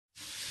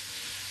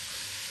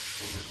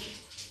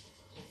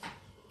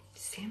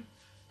Всем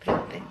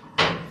привет.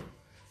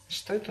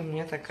 Что это у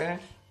меня такая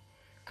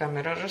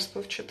камера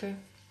расплывчатая?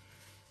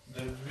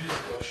 Да видишь,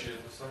 вообще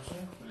это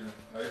Samsung, блин,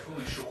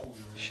 iPhone еще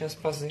хуже. Сейчас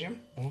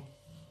позырим. О,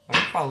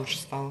 получше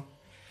стало.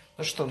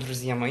 Ну что,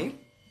 друзья мои,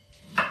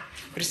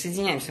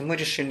 присоединяемся. Мы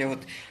решили, вот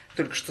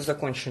только что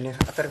закончили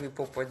 «Оторви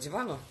попу от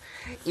дивана»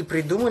 и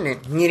придумали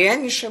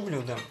нереальнейшее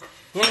блюдо.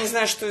 Я не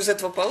знаю, что из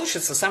этого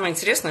получится. Самое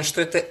интересное,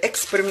 что это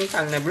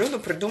экспериментальное блюдо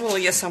придумала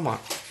я сама.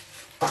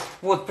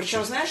 Вот,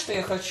 причем знаешь, что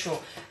я хочу?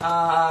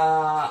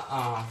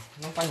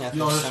 Ну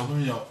понятно.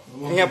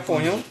 Я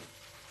понял.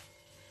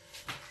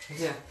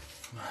 Где?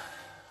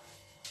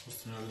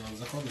 Просто надо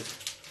закладывать.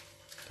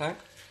 Так.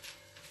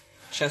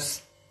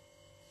 Сейчас.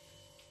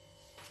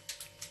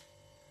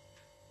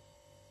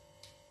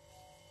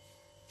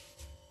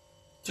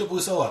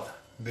 Теплый салат.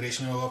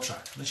 Гречневая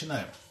лапша.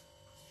 Начинаем.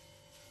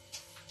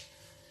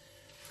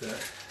 Так.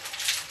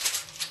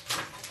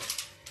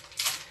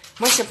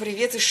 Мася,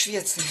 привет из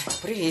Швеции.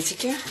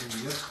 Приветики.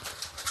 Привет.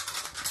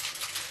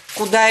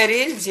 Куда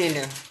Ариэль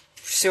дели?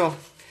 Все.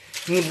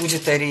 Не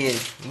будет Ариэль.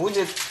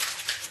 Будет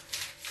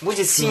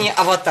синий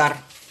аватар.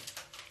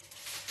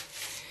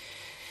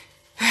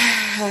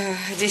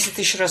 10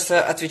 тысяч раз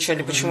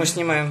отвечали, почему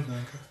снимаем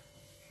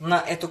на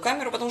эту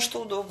камеру, потому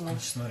что удобно.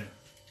 Смотри.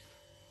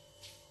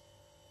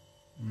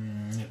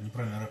 Нет,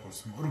 неправильный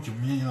ракурс. Руки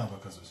мне не надо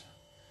показывать.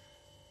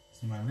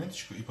 Снимаем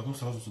ленточку и потом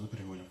сразу сюда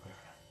переводим.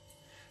 Поехали.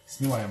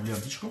 Снимаем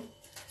ленточку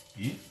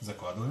и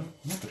закладываем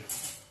внутрь.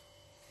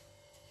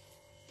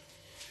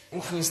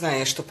 Ух, не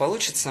знаю, что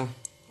получится.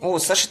 О,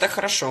 Саша, так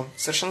хорошо.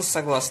 Совершенно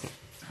согласна.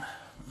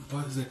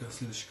 Дай-ка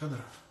следующий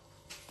кадр.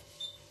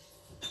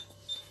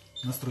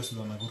 Настрой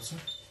сюда на огурцы.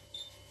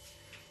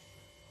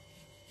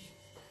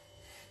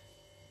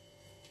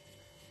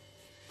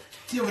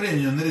 Тем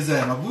временем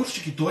нарезаем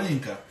огурчики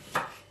тоненько.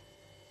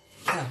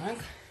 Так.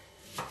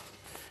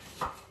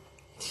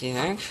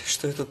 Так,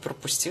 что я тут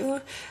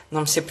пропустила?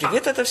 Нам все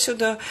привет это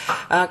сюда.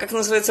 Как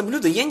называется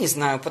блюдо, я не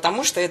знаю,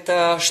 потому что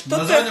это что-то...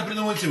 Название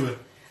придумайте вы.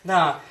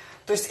 Да,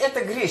 то есть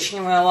это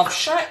гречневая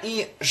лапша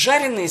и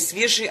жареные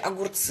свежие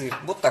огурцы.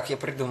 Вот так я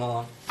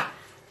придумала.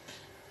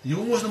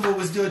 Его можно было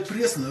бы сделать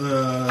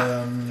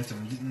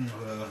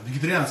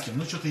вегетарианским,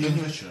 но что-то я не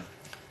хочу.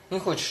 Не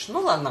хочешь?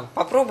 Ну ладно,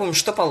 попробуем,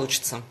 что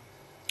получится.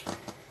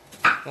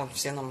 Вот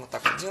все нам вот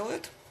так вот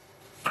делают.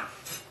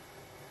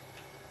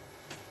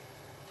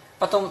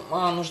 Потом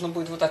нужно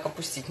будет вот так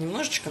опустить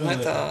немножечко, но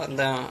это,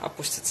 да,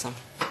 опустится.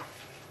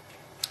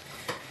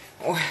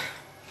 Ой.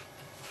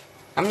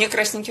 А мне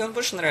красненький он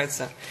больше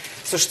нравится.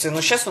 Слушайте,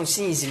 ну сейчас он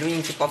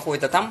синий-зелененький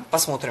походит, а там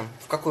посмотрим,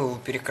 в какой его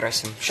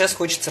перекрасим. Сейчас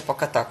хочется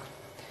пока так.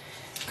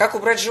 Как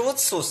убрать живот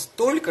сос?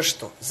 Только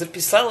что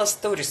записала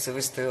сторис и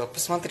выставила.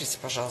 Посмотрите,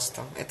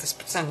 пожалуйста. Это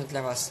специально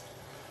для вас.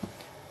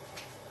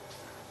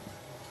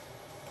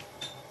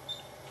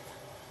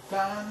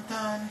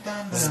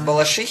 С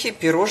Балашихи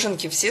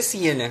пироженки все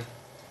съели.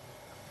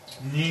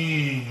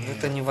 Нет.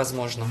 Это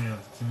невозможно. Нет,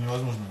 это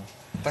невозможно.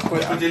 Такой...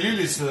 Мы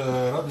поделились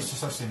радостью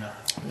со всеми.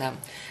 Да.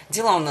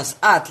 Дела у нас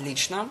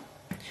отлично.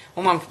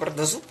 У мамки,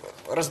 правда, зуб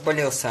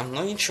разболелся,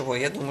 но ничего,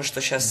 я думаю, что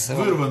сейчас...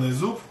 Вырванный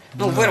зуб.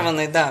 Ну, да.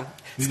 Вырванный, да.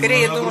 Видимо,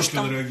 скорее, я думаю, что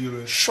там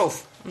реагирует.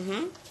 шов.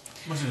 Угу.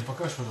 Мася,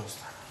 покажи, пожалуйста.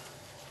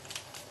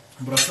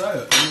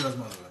 Бросаю и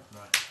размазываю.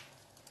 Давай.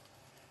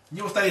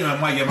 Неповторимая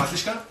магия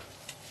масличка.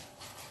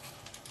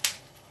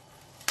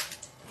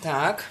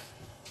 Так.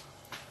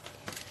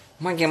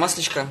 Магия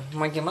масличка.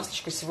 Магия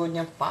масличка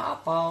сегодня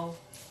попал.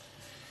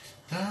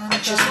 А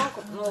чеснок?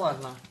 Ну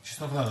ладно.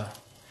 Чеснок надо.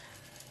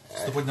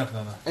 Стопудняк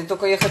надо. Это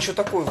только я хочу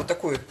такой, вот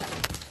такой.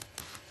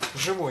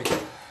 Живой.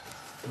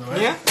 Давай.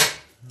 Не?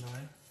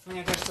 Давай.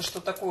 Мне кажется,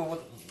 что такой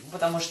вот,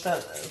 потому что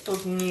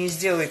тут не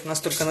сделает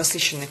настолько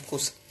насыщенный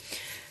вкус.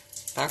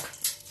 Так.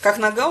 Как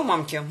нога у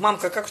мамки?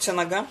 Мамка, как у тебя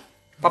нога?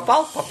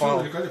 Попал? Попал.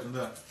 Все великолепно,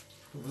 да.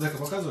 Дай-ка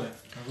показывай.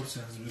 Огурцы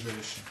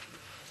залегающие.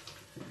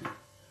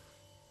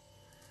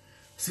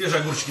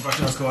 Свежие огурчики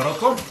пошли на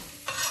сковородку.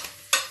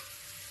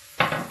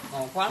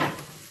 Опа.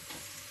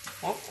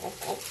 Оп, оп,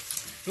 оп.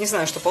 Не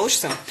знаю, что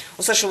получится.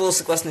 У Саши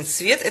волосы классный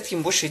цвет, это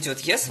им больше идет.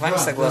 Я с вами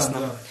согласна.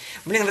 Да.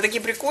 Блин, вы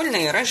такие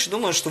прикольные. Раньше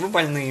думала, что вы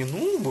больные.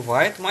 Ну,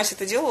 бывает. Мася,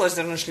 ты делала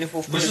лазерную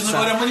шлифовку? Да, честно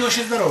говоря, мы не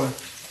очень здоровы.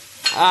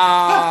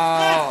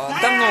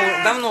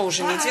 Давно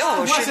уже не делала,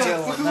 вообще Мася,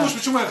 делала. как ты думаешь,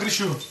 почему я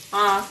кричу?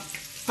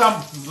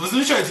 Там, вы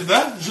замечаете,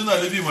 да, жена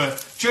любимая?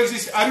 Человек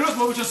здесь орет,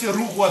 может быть, он себе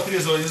руку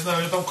отрезал, не знаю,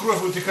 у него там кровь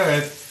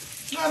вытекает.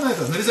 Ну, на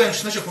это, нарезаем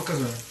чесночок,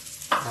 показываем.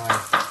 Давай.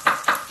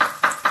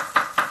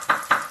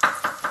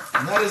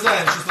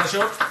 Нарезаем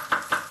чесночок.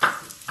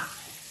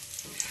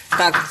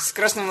 Так, с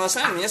красными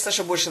волосами мне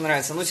Саша больше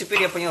нравится. Но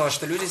теперь я поняла,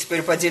 что люди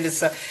теперь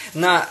поделятся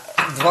на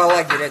два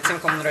лагеря. Тем,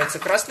 кому нравятся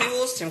красные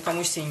волосы, тем,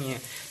 кому синие.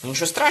 Ну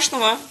ничего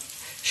страшного.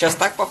 Сейчас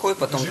так походит,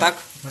 потом так.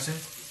 Мася.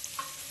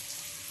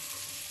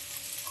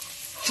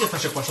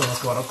 Чесночок пошел на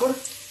сковородку.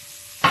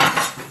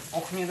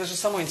 Ох, мне даже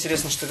самой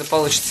интересно, что это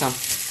получится.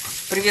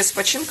 Привет с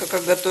починка,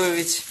 как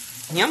готовить?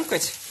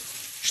 Нямкать?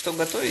 Что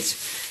готовить?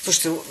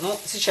 Слушайте, ну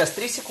сейчас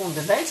 3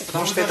 секунды дайте,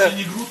 потому что это...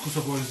 не грудку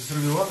собой,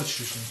 сыровато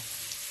чуть-чуть.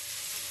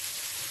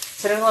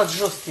 Сервелат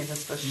жесткий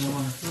достаточно.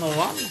 Ну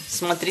ладно,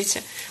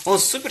 смотрите. О,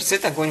 супер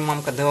цвет, огонь,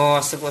 мамка.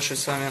 Да, соглашусь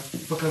с вами.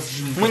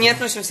 Мы не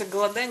относимся к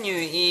голоданию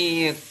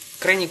и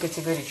крайне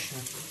категорично.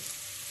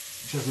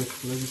 Сейчас, Зайка,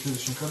 подожди,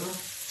 следующий кадр.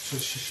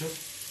 Сейчас.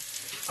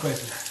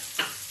 Поехали.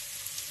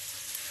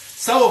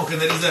 Соломкой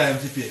нарезаем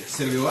теперь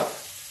сервелат.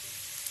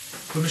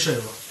 Помешай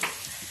его.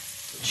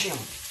 Чем?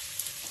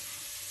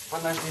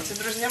 Подождите,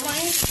 друзья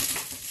мои.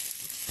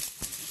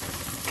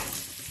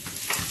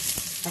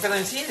 Вы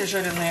когда-нибудь ели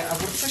жареные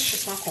огурцы с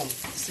чесноком?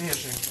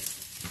 Свежие?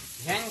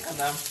 Я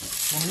никогда.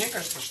 Но мне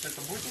кажется, что это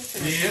будет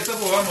интересно. И это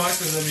была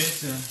Мася,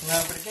 заметьте.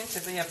 Да, прикиньте,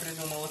 это я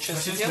придумала. Что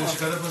Мася, сделала? следующий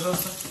кадр,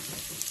 пожалуйста.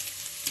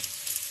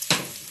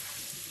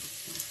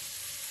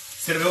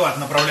 Сервелат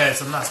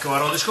направляется на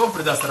сковородочку,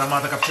 придаст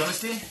аромата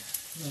копченостей.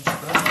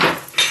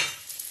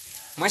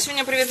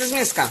 Масюня, привет из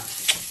Минска.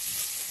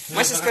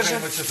 Мася, скажи.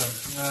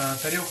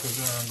 Тарелка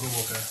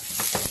глубокая.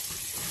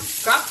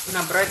 Как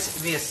набрать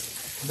вес?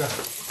 Да.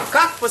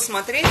 Как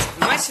посмотреть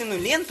Масину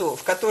ленту,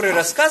 в которой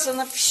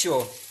рассказано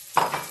все?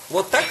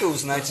 Вот так и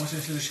узнать.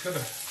 Мася, следующий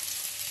кадр.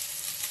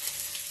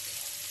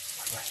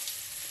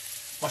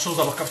 Пошел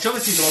запах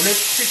копчености и добавлять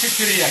чуть-чуть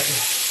терияки.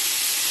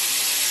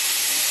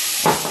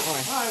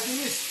 А, это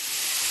есть.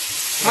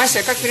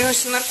 Мася, как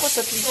переносится наркоз?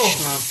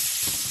 Отлично.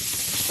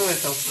 Что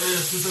это?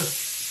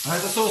 А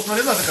это соус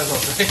маринад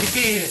оказался.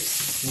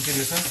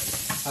 Интересно.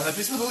 А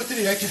написано было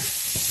терияки.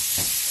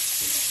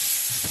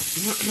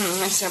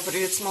 Мася,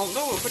 привет с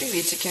Молдовы.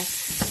 Приветики.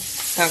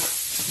 Так,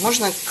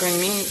 можно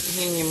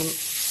камень...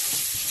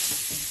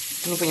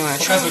 Не понимаю,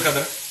 что... Показывай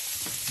кадр.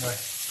 Давай.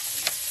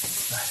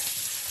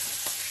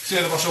 Все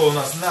это пошло у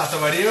нас на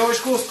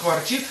товарелочку,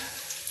 скворчит.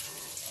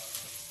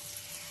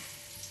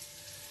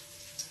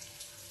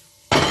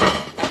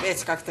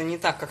 Опять как-то не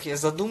так, как я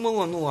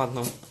задумала. Ну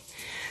ладно.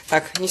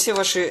 Так, не все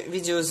ваши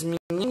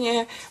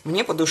видеоизменения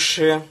мне по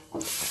душе.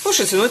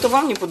 Слушайте, ну это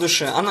вам не по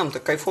душе, а нам-то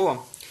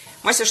кайфово.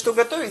 Мася, что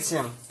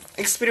готовите?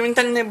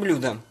 Экспериментальное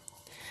блюдо.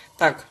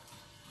 Так.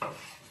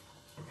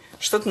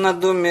 Что-то на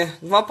доме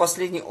 2,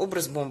 последний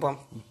образ бомба.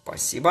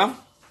 Спасибо.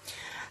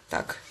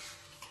 Так.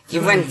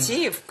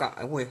 Ивантеевка.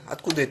 Ой,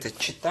 откуда это?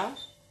 Чита?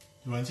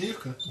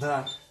 Ивантеевка?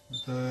 Да.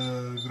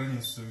 Это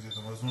граница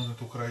где-то, возможно,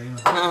 это Украина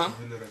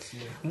или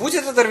Россия.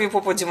 Будет оторви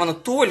попу дивана.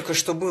 Только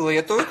что было.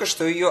 Я только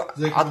что ее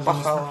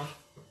отпахала.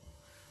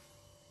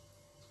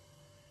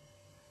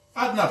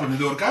 1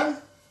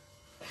 помидорка.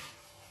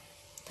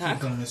 Так.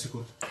 Там у меня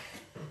секунд.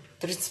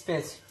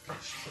 35.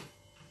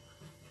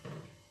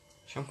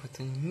 Чем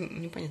какое-то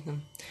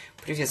непонятно.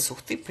 Привет,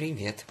 Сухты,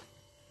 привет.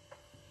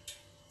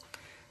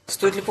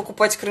 Стоит ли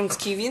покупать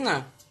крымские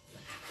вина?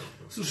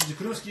 Слушайте,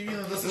 крымские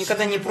вина достаточно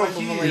никогда не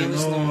пробовала, я не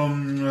знаю.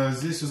 Но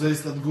здесь все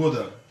зависит от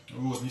года.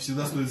 Вот, не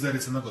всегда стоит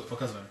зариться на год.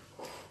 Показываем.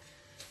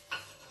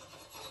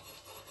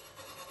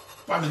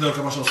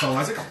 Помидорка пошел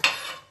салатик.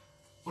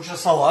 Уже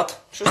салат.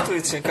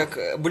 Чувствуете,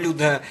 как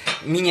блюдо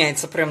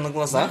меняется прямо на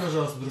глазах? Да,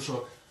 пожалуйста,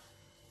 дружок.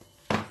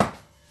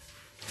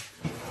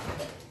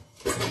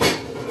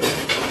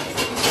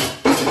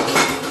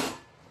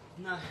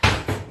 На.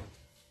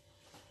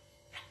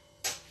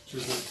 Что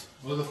это?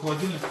 Вот это в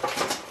холодильник.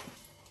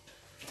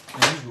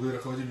 Видишь, благодаря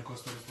холодильнику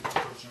остались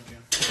такие порученки.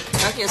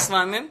 Как я с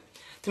вами?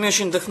 Ты меня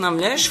очень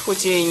вдохновляешь,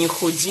 хоть я и не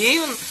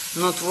худею,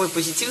 но твой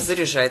позитив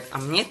заряжает. А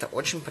мне это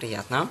очень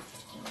приятно.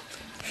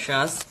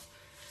 Сейчас.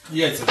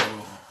 Яйца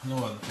было. Ну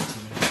ладно.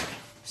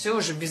 Все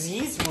уже без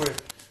яиц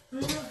будет?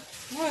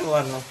 Ну и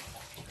ладно.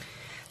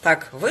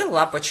 Так, вы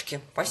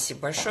лапочки. Спасибо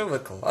большое, вы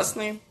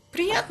классные.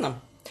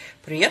 Приятно.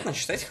 Приятно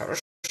читать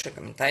хорошие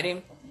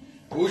комментарии.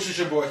 Лучше,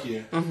 чем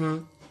плохие.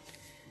 Угу.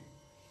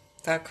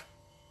 Так.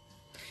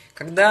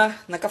 Когда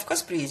на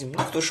Кавказ приедем,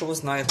 ну кто ж его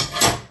знает.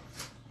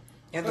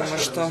 Я думаю,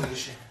 что...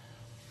 Следующий.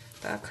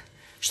 Так.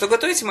 Что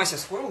готовите, Мася?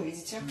 Скоро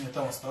увидите. Нет,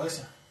 там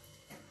оставайся.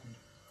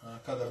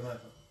 Кадр на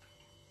это.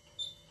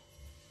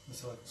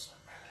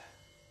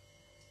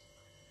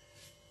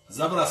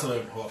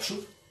 Забрасываем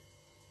лапшу.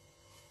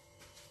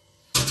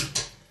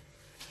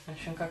 В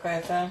общем,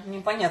 какая-то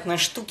непонятная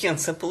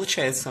штукенция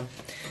получается.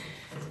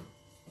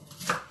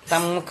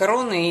 Там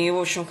макароны и, в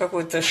общем,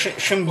 какой-то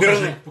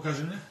шамберны.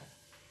 Покажи мне.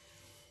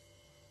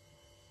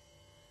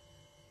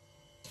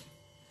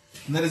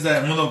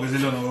 Нарезаем много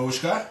зеленого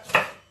лучка.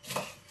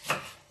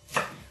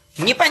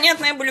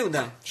 Непонятное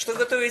блюдо. Что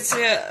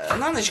готовите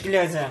на ночь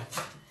глядя?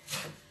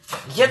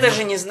 Я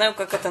даже не знаю,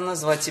 как это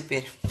назвать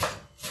теперь.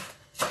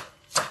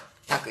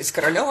 Так, из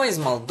Королева, из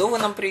Молдовы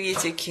нам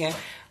приветики.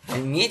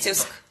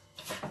 Альметьевск.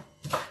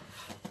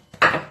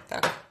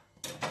 Так.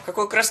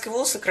 Какой краской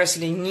волосы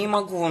красили, не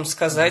могу вам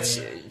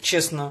сказать,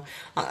 честно.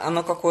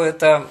 Оно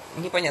какое-то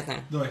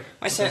непонятное. Давай.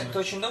 Мася, ты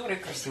очень добрая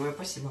и красивая,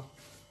 спасибо.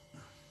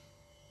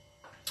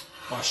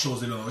 Пошел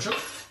зеленый лучок.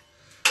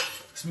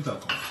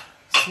 Сметанку.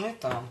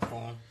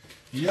 Сметанку.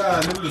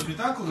 Я люблю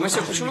сметанку.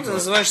 Мася, почему ты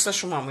называешь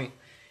Сашу мамой?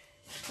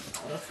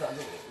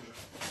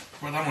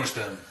 Потому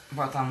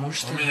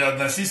что у меня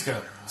одна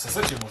сиська,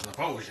 сосать ее можно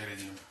по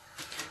очереди.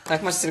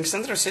 Так, мастер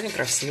Александр, сегодня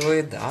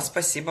красивые. Да,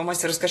 спасибо.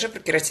 Мастер, расскажи про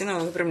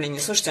кератиновое выпрямление.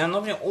 Слушайте,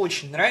 оно мне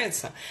очень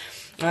нравится.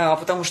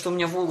 потому что у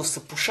меня волосы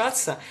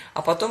пушатся,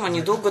 а потом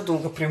они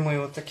долго-долго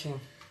прямые вот такие.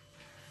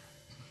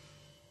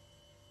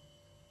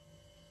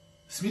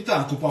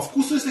 Сметанку по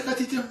вкусу, если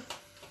хотите.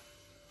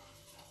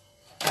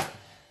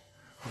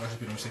 Даже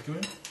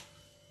перемусякиваем.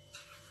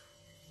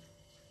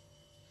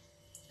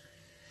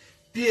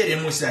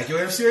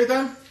 Перемусякиваем все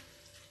это.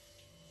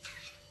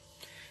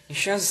 И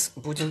сейчас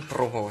будем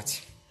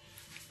пробовать.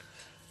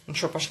 Ну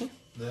что, пошли?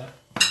 Да.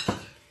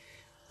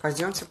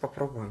 Пойдемте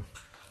попробуем.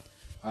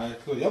 А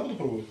кто? Я буду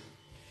пробовать?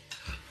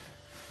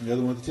 Я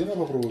думаю, это тебе надо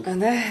попробовать.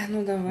 Да,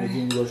 ну давай.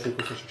 Один небольшой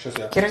кусочек. Сейчас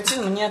я.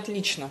 Кератин мне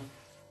отлично.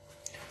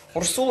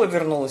 Урсула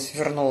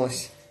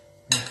вернулась.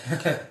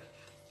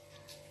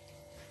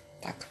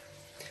 Так.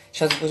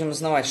 Сейчас будем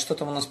узнавать, что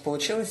там у нас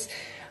получилось.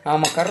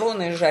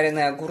 Макароны,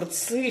 жареные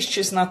огурцы с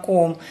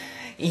чесноком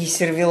и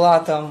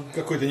сервелатом.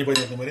 Какой-то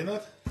непонятный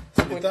маринад.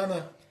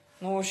 Сметана.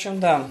 Ну, в общем,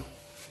 да.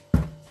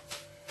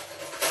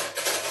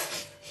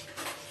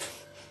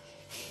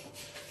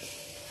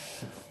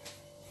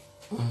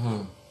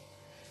 Угу.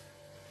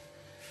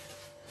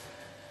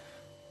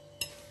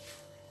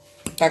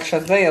 Так,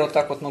 сейчас да, я вот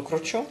так вот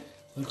накручу.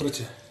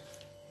 Накрути.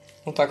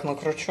 Вот так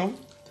накручу.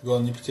 Ты,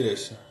 главное, не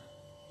потеряйся.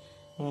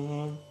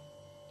 Угу.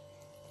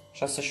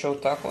 Сейчас еще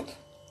вот так вот.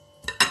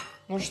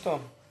 Ну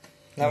что,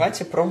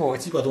 давайте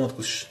пробовать. И потом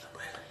откусишь.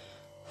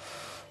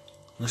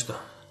 Ну что,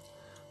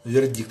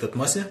 вердикт от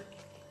Маси.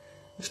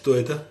 Что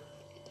это?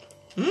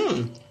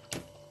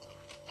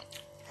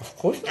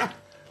 Вкусно.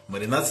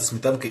 Маринад со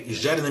сметанкой и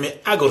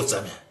жареными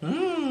огурцами.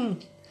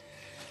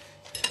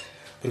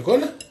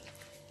 Прикольно?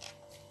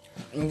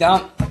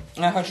 Да,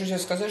 я хочу тебе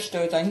сказать, что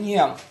это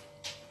не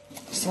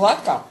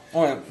сладко.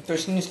 Ой, то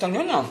есть не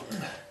столено.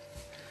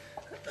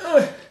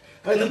 Ой,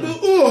 а это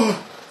был...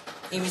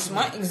 И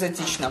весьма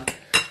экзотично.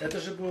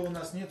 Это же было у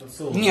нас нету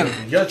соуса. Нет,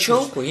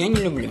 челку я не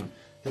люблю.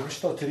 Я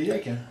прочитал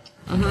терияки.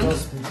 У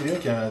нас не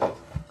терияки, а этот.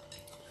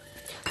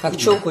 Как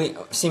челку,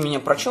 все меня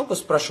про челку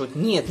спрашивают.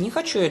 Нет, не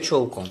хочу я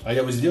челку. А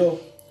я бы сделал.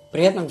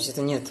 Приятного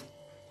аппетита нет.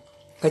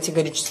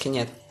 Категорически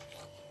нет.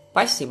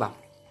 Спасибо.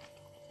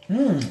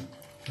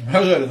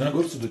 А жареные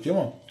огурцы эту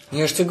тему?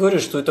 Я же тебе говорю,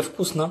 что это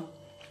вкусно.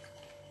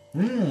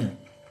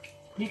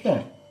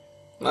 Вкусно.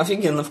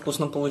 Офигенно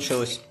вкусно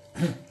получилось.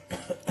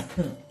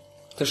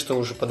 Ты что,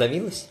 уже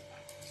подавилась?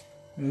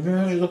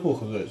 Мне это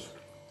плохо нравится.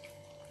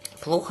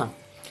 Плохо?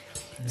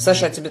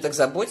 Саша, о тебе так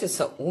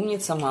заботится,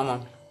 умница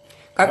мама.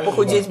 Как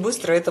похудеть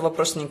быстро, это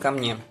вопрос не ко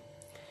мне.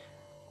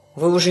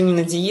 Вы уже не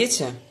на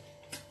диете?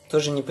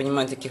 Тоже не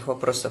понимаю таких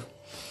вопросов.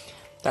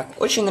 Так,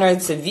 очень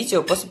нравится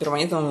видео после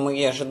перманентного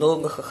макияжа.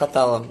 Долго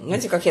хохотала.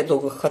 Знаете, как я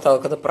долго хохотала,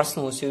 когда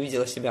проснулась и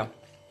увидела себя?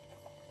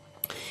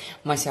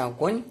 Мася,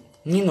 огонь.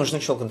 Не нужно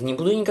челку. Да не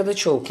буду никогда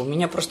челку. У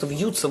меня просто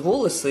вьются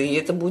волосы, и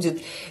это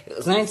будет,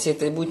 знаете,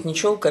 это будет не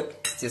челка, а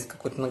пиздец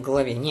какой-то на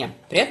голове. Не,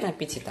 приятного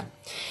аппетита.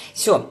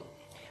 Все,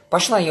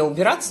 пошла я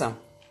убираться,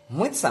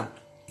 мыться.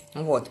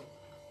 Вот.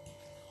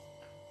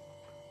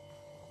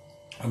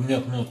 А мне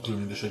окно открою,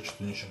 не дышать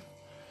что-то ничем.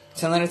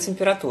 Все, наверное,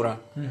 температура.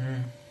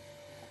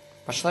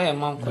 Пошла я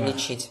мамку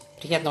лечить.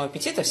 Приятного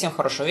аппетита, всем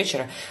хорошего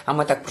вечера. А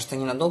мы так просто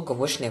ненадолго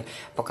вышли,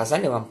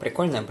 показали вам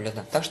прикольное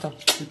блюдо. Так что...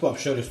 И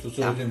пообщались, тут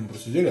целый день мы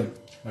просидели,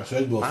 а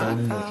связь была в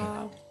половине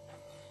ночи.